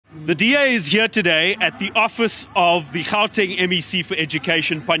The DA is here today at the office of the Gauteng MEC for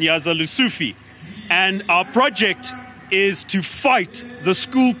Education, Panyaza Lesufi, and our project is to fight the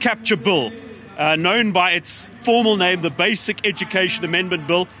school capture bill, known by its formal name, the Basic Education Amendment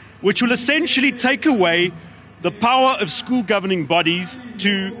Bill, which will essentially take away the power of school governing bodies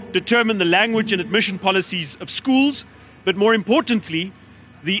to determine the language and admission policies of schools, but more importantly,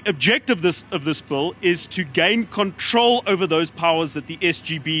 the objective of this bill is to gain control over those powers that the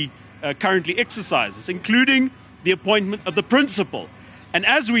SGB currently exercises, including the appointment of the principal. And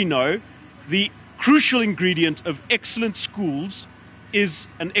as we know, the crucial ingredient of excellent schools is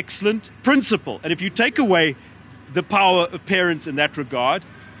an excellent principal. And if you take away the power of parents in that regard,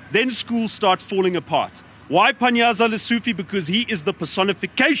 then schools start falling apart. Why Panyaza Lesufi? Because he is the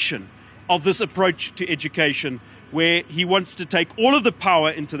personification of this approach to education, where he wants to take all of the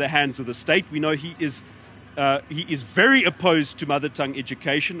power into the hands of the state. We know he is very opposed to mother tongue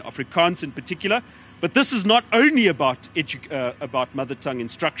education, Afrikaans in particular. But this is not only about mother tongue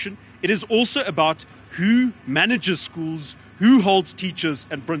instruction. It is also about who manages schools, who holds teachers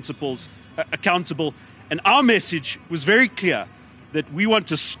and principals accountable. And our message was very clear that we want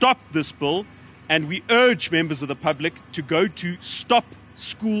to stop this bill, and we urge members of the public to go to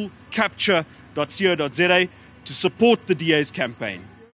stopschoolcapture.co.za to support the DA's campaign.